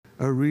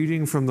A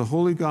reading from the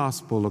Holy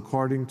Gospel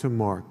according to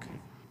Mark.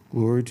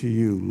 Glory to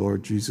you,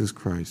 Lord Jesus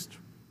Christ.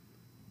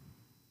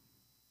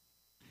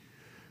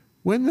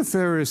 When the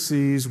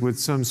Pharisees with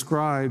some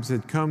scribes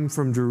had come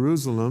from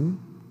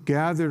Jerusalem,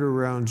 gathered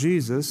around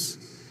Jesus,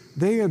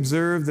 they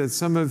observed that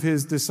some of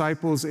his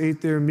disciples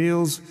ate their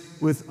meals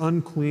with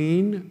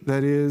unclean,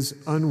 that is,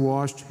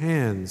 unwashed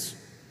hands.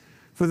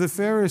 For the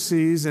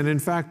Pharisees, and in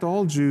fact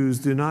all Jews,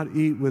 do not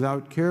eat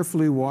without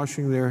carefully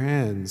washing their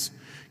hands,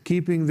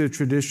 keeping the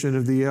tradition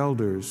of the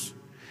elders.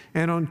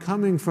 And on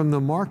coming from the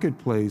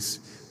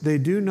marketplace, they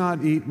do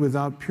not eat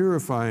without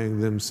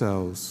purifying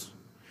themselves.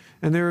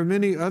 And there are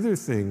many other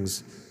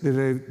things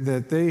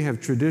that they have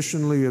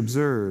traditionally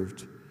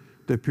observed,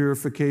 the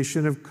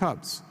purification of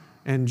cups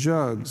and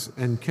jugs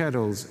and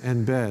kettles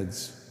and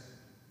beds.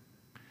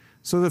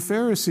 So the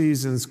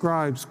Pharisees and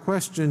scribes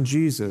questioned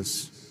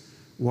Jesus,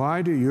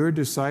 "Why do your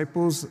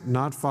disciples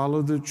not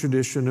follow the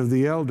tradition of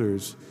the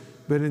elders,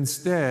 but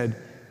instead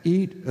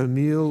eat a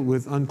meal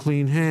with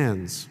unclean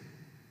hands?"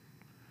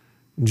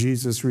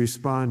 Jesus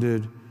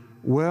responded,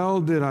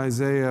 "Well did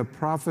Isaiah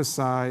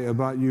prophesy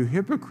about you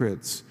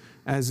hypocrites,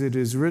 as it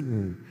is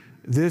written,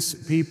 'This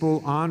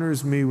people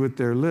honors me with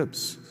their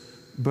lips,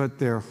 but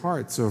their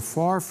hearts are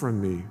far from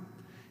me.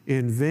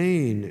 In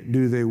vain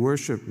do they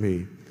worship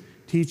me,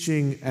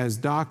 teaching as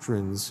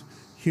doctrines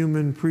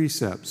human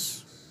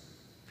precepts.'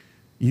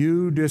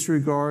 You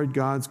disregard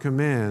God's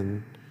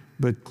command,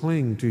 but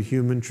cling to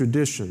human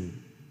tradition."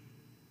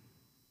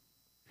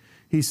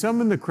 He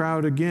summoned the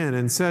crowd again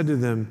and said to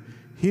them,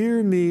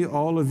 "Hear me,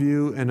 all of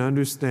you, and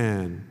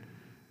understand.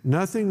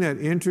 Nothing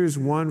that enters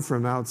one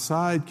from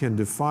outside can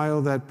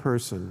defile that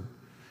person,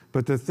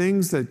 but the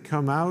things that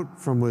come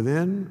out from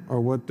within are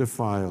what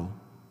defile.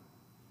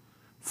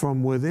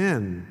 From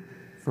within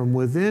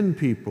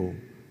people,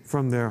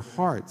 from their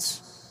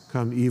hearts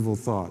come evil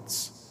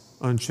thoughts,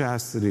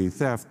 unchastity,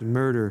 theft,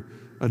 murder,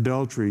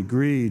 adultery,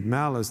 greed,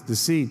 malice,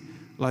 deceit,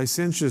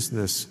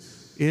 licentiousness,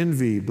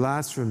 envy,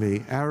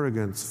 blasphemy,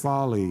 arrogance,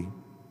 folly.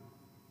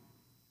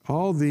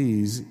 All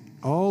these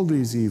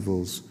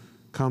evils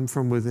come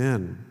from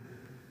within,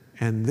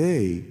 and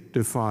they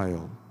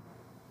defile."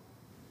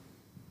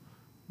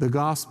 The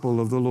Gospel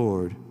of the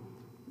Lord.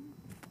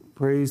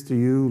 Praise to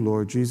you,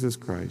 Lord Jesus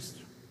Christ.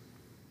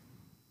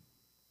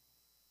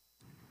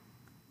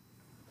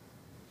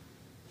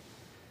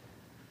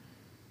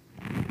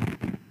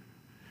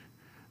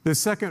 The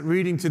second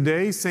reading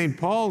today, St.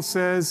 Paul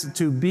says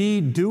to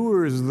be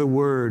doers of the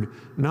word,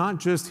 not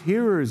just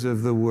hearers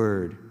of the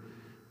word.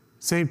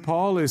 St.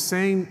 Paul is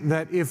saying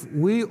that if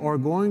we are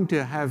going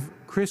to have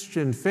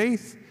Christian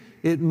faith,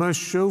 it must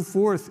show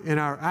forth in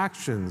our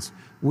actions.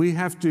 We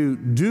have to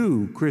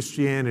do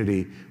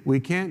Christianity. We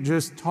can't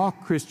just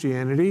talk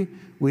Christianity.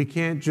 We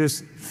can't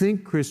just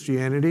think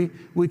Christianity.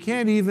 We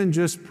can't even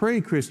just pray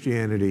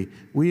Christianity.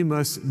 We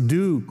must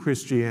do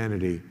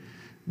Christianity.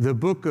 The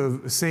book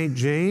of St.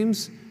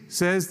 James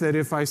says that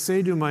if I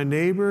say to my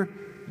neighbor,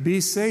 "Be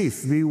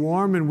safe, be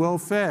warm and well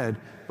fed,"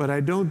 but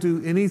I don't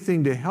do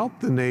anything to help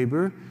the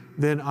neighbor,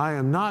 then I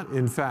am not,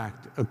 in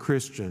fact, a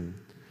Christian.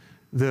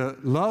 The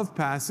love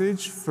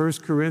passage,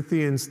 1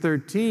 Corinthians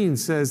 13,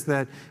 says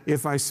that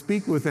if I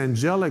speak with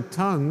angelic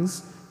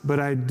tongues, but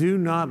I do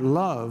not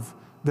love,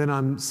 then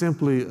I'm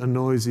simply a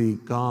noisy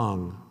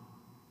gong.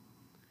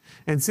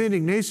 And St.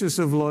 Ignatius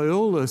of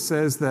Loyola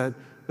says that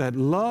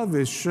love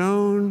is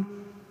shown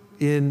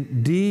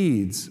in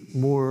deeds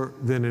more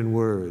than in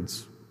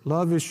words.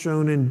 Love is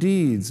shown in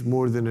deeds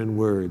more than in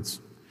words.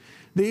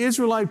 The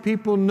Israelite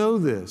people know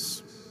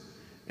this.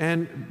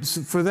 And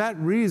for that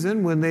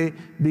reason, when they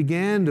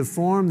began to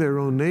form their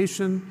own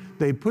nation,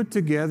 they put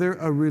together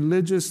a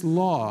religious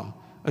law,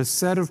 a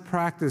set of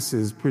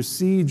practices,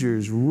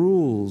 procedures,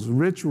 rules,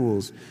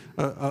 rituals,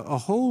 a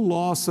whole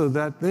law so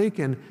that they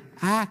can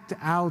act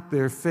out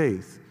their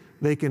faith.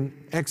 They can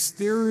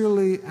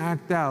exteriorly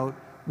act out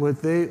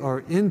what they are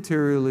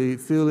interiorly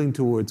feeling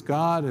towards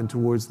God and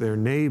towards their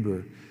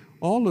neighbor.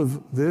 All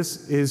of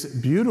this is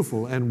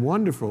beautiful and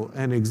wonderful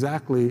and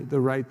exactly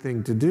the right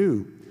thing to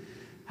do.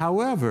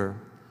 However,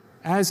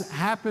 as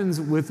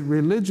happens with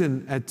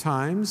religion at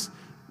times,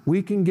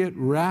 we can get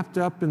wrapped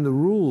up in the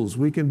rules.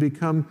 We can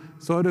become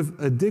sort of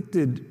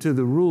addicted to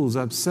the rules,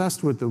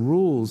 obsessed with the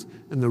rules,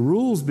 and the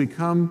rules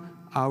become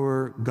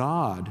our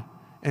God.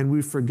 And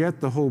we forget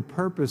the whole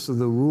purpose of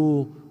the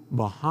rule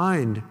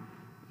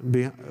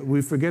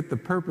we forget the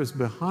purpose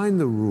behind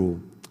the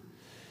rule.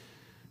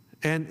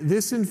 And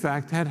this, in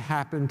fact, had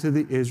happened to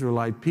the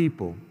Israelite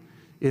people.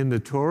 In the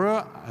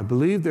Torah, I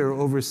believe there are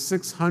over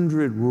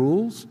 600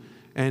 rules,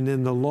 and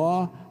in the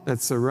law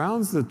that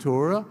surrounds the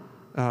Torah,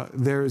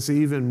 there's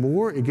even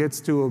more. It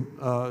gets to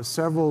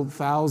several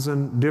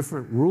thousand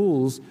different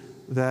rules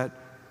that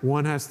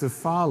one has to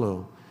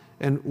follow.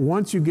 And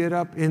once you get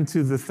up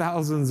into the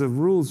thousands of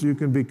rules, you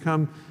can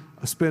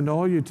spend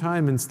all your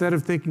time, instead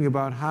of thinking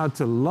about how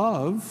to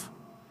love,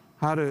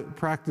 how to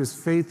practice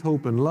faith,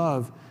 hope, and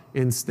love,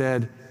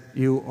 instead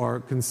you are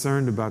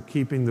concerned about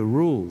keeping the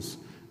rules.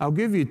 I'll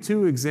give you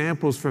two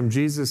examples from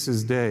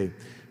Jesus' day.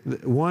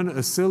 one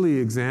a silly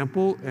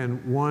example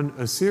and one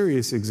a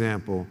serious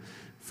example.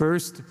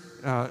 First,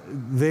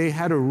 they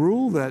had a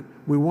rule that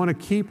we want to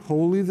keep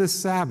holy the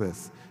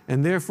Sabbath,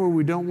 and therefore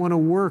we don't want to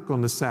work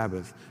on the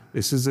Sabbath.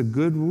 This is a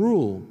good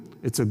rule.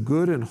 It's a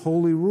good and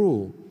holy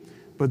rule.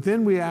 But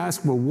then we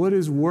ask, well, what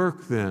is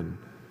work then?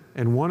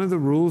 And one of the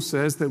rules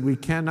says that we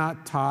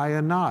cannot tie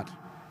a knot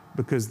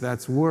because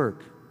that's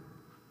work.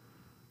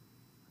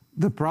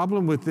 The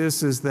problem with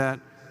this is that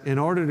in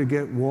order to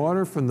get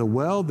water from the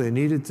well, they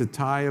needed to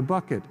tie a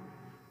bucket,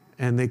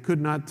 and they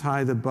could not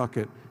tie the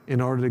bucket in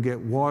order to get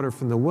water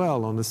from the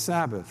well on the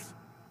Sabbath.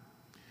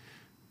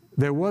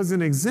 There was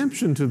an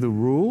exemption to the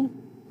rule.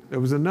 There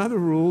was another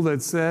rule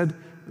that said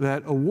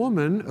that a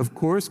woman, of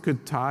course,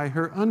 could tie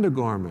her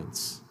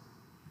undergarments.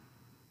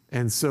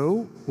 And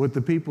so what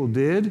the people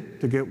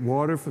did to get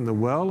water from the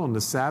well on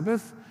the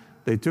Sabbath,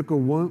 they took a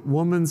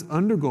woman's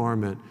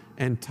undergarment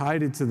and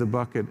tied it to the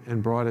bucket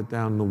and brought it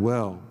down the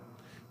well.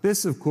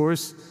 This, of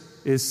course,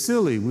 is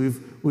silly.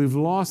 We've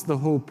lost the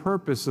whole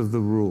purpose of the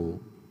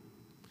rule.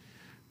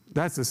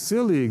 That's a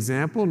silly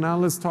example. Now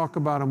let's talk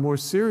about a more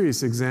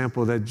serious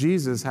example that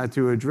Jesus had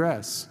to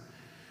address.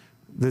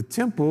 The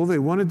temple, they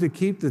wanted to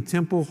keep the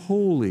temple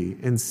holy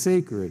and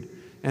sacred,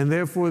 and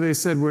therefore they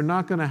said, we're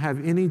not going to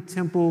have any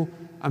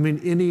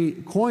any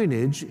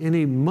coinage,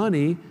 any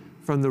money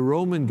from the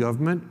Roman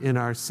government in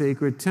our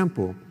sacred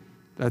temple.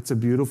 That's a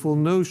beautiful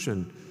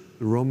notion.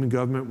 The Roman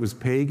government was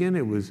pagan.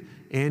 It was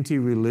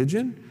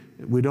anti-religion.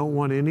 We don't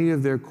want any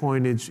of their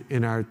coinage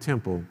in our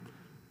temple.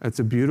 That's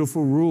a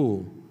beautiful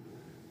rule.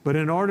 But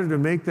in order to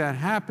make that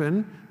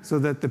happen so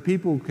that the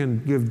people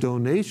can give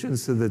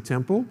donations to the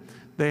temple,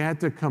 they had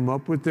to come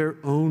up with their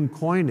own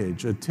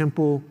coinage, a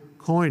temple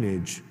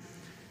coinage.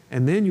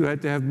 And then you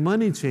had to have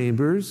money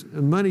changers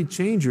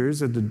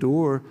at the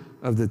door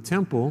of the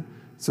temple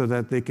so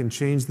that they can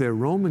change their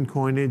Roman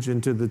coinage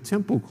into the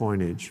temple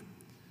coinage.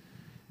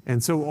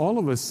 And so all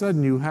of a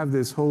sudden you have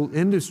this whole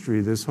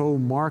industry, this whole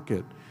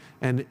market,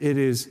 and it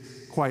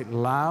is quite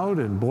loud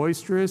and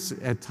boisterous.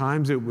 At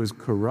times it was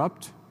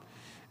corrupt.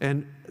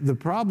 And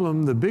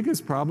the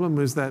biggest problem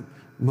is that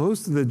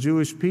most of the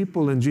Jewish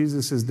people in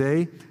Jesus'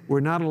 day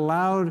were not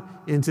allowed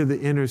into the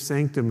inner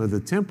sanctum of the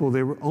temple.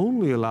 They were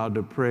only allowed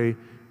to pray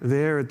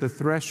there at the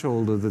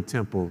threshold of the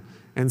temple.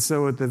 And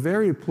so at the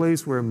very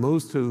place where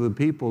most of the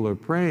people are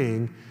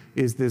praying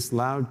is this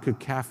loud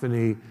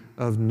cacophony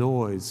of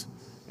noise.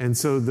 And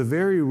so the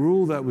very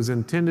rule that was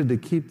intended to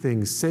keep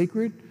things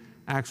sacred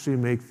actually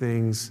make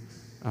things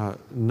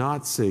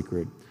not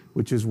sacred,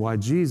 which is why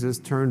Jesus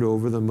turned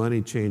over the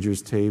money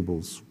changers'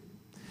 tables.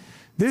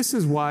 This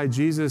is why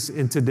Jesus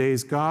in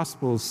today's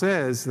gospel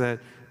says that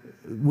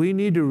we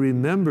need to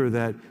remember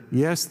that,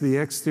 yes, the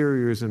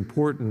exterior is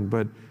important,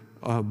 but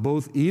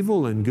both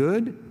evil and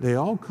good, they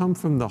all come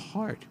from the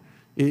heart.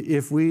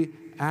 If we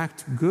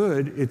act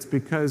good, it's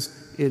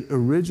because it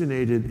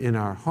originated in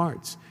our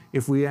hearts.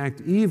 If we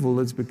act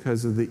evil, it's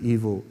because of the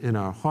evil in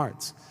our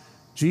hearts.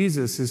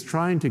 Jesus is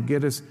trying to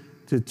get us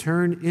to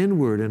turn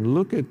inward and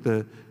look at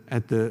the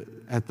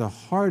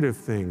heart of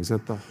things,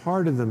 at the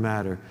heart of the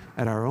matter,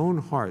 at our own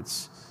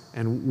hearts,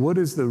 and what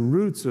is the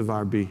roots of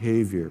our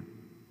behavior.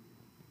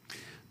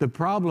 The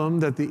problem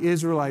that the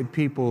Israelite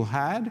people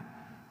had,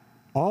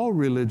 all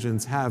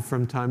religions have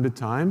from time to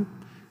time,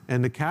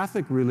 and the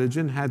Catholic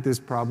religion had this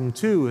problem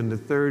too in the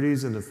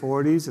 30s and the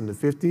 40s and the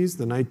 50s,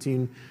 the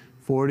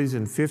 1940s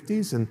and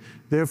 50s, and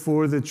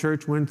therefore the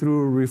church went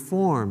through a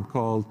reform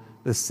called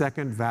the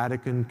Second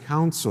Vatican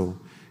Council.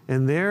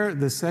 And there,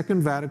 the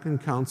Second Vatican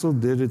Council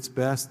did its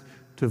best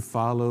to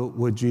follow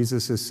what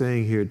Jesus is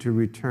saying here, to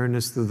return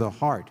us to the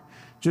heart.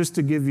 Just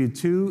to give you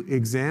two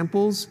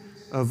examples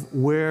of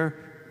where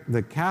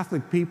the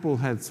Catholic people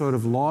had sort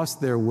of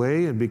lost their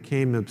way and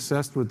became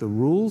obsessed with the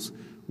rules,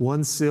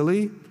 one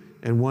silly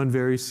and one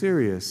very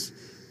serious.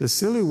 The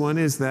silly one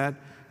is that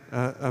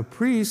a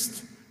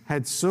priest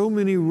had so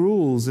many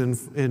rules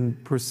in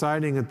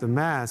presiding at the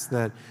Mass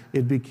that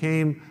it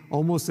became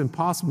almost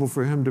impossible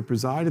for him to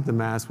preside at the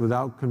Mass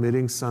without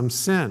committing some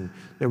sin.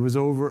 There was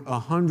over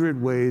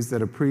 100 ways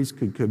that a priest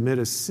could commit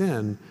a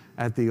sin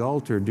at the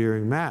altar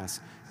during Mass.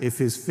 If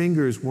his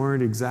fingers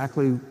weren't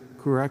exactly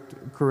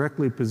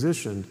correctly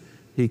positioned,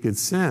 he could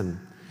sin.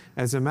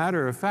 As a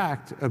matter of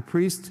fact,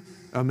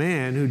 a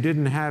man who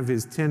didn't have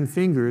his 10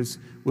 fingers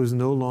was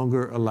no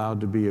longer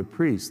allowed to be a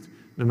priest,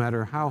 no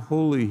matter how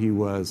holy he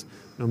was,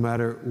 no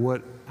matter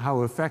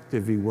how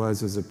effective he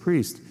was as a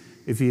priest.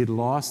 If he had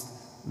lost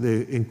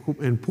the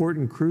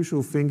important,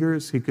 crucial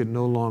fingers, he could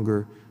no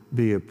longer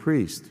be a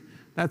priest.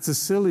 That's a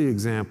silly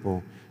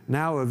example.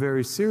 Now a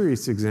very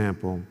serious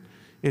example.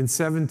 In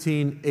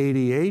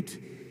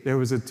 1788, there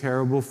was a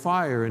terrible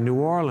fire in New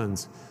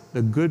Orleans,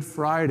 the Good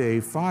Friday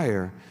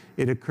fire.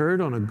 It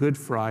occurred on a Good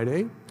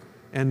Friday,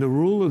 and the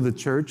rule of the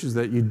church is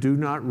that you do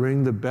not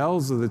ring the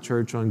bells of the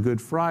church on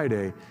Good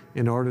Friday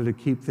in order to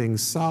keep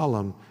things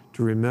solemn,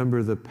 to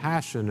remember the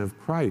passion of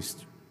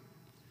Christ.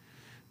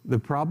 The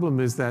problem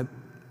is that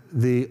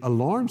the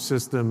alarm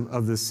system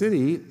of the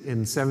city in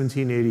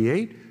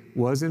 1788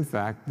 was in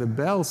fact the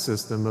bell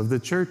system of the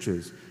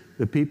churches.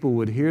 the people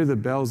would hear the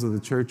bells of the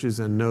churches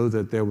and know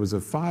that there was a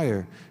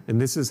fire.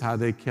 And this is how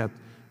they kept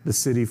the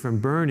city from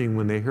burning.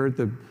 When they heard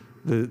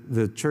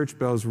the church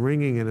bells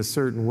ringing in a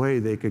certain way,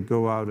 they could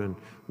go out and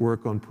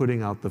work on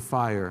putting out the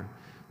fire.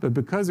 But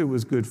because it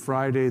was Good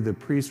Friday, the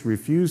priests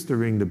refused to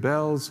ring the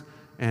bells,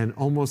 and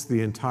almost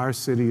the entire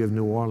city of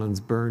New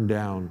Orleans burned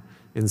down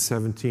in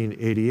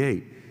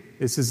 1788.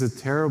 This is a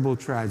terrible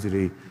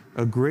tragedy,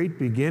 a great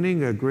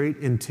beginning, a great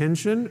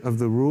intention of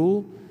the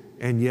rule,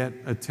 and yet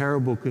a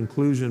terrible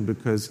conclusion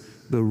because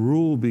the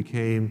rule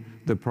became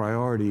the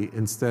priority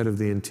instead of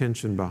the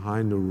intention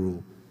behind the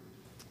rule.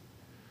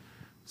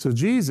 So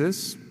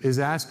Jesus is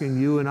asking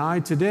you and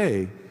I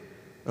today,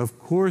 of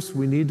course,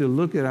 we need to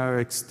look at our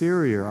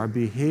exterior, our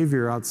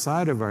behavior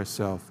outside of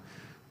ourselves,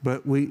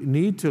 but we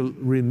need to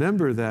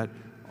remember that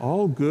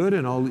all good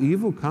and all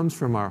evil comes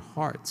from our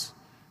hearts.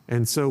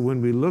 And so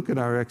when we look at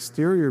our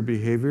exterior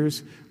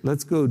behaviors,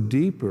 let's go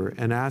deeper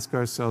and ask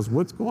ourselves,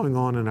 what's going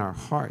on in our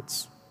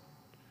hearts?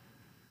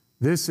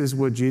 This is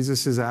what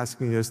Jesus is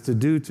asking us to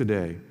do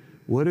today.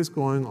 What is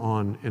going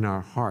on in our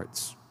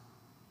hearts?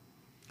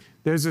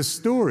 There's a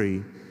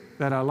story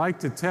that I like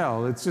to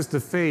tell. It's just a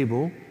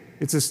fable.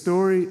 It's a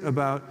story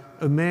about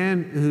a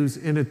man who's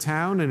in a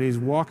town and he's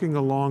walking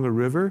along a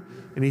river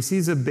and he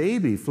sees a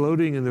baby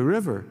floating in the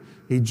river.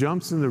 He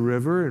jumps in the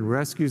river and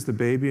rescues the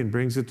baby and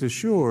brings it to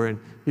shore, and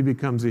he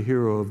becomes a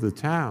hero of the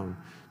town.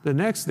 The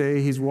next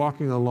day, he's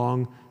walking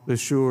along the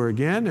shore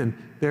again, and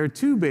there are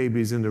 2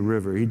 babies in the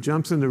river. He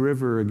jumps in the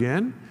river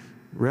again,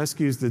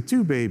 rescues the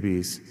 2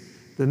 babies.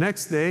 The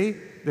next day,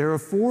 there are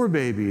 4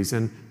 babies,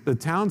 and the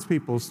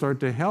townspeople start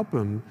to help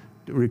him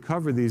to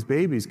recover these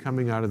babies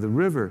coming out of the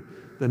river.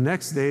 The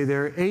next day,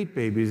 there are 8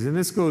 babies, and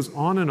this goes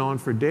on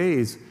for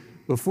days.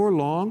 Before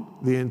long,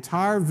 the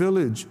entire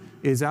village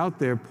is out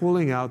there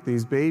pulling out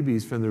these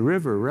babies from the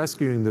river,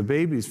 rescuing the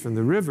babies from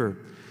the river.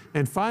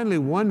 And finally,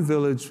 one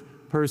village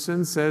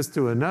person says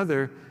to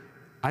another,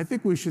 I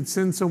think we should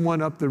send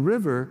someone up the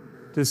river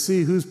to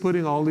see who's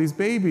putting all these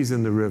babies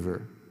in the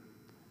river.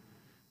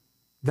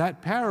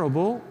 That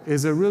parable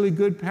is a really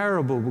good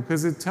parable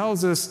because it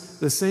tells us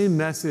the same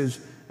message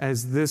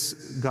as this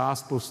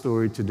gospel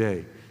story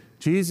today.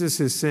 Jesus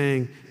is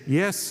saying,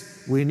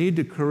 yes, we need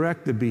to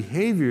correct the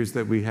behaviors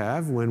that we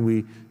have when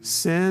we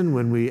sin,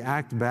 when we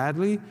act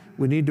badly.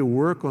 We need to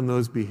work on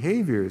those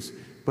behaviors.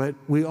 But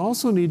we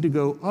also need to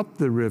go up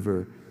the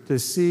river to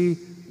see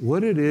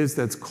what it is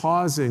that's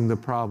causing the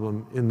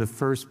problem in the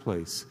first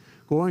place.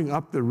 Going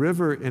up the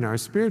river in our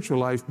spiritual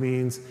life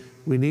means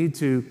we need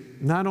to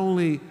not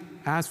only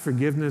ask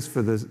forgiveness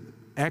for the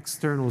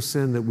external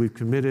sin that we've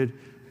committed,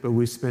 but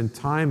we spend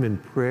time in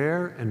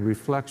prayer and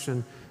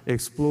reflection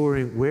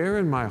exploring where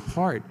in my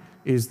heart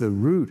is the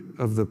root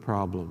of the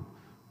problem.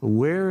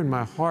 Where in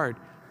my heart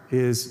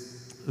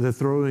is the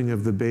throwing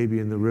of the baby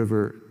in the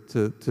river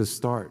to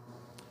start.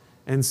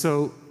 And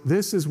so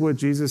this is what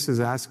Jesus is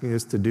asking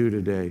us to do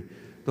today.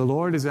 The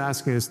Lord is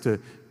asking us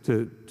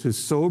to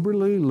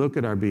soberly look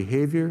at our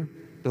behavior.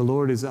 The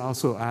Lord is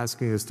also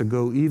asking us to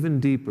go even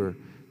deeper,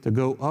 to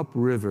go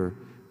upriver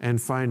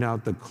and find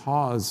out the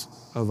cause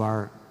of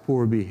our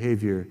poor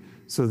behavior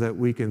so that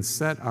we can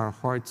set our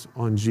hearts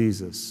on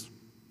Jesus.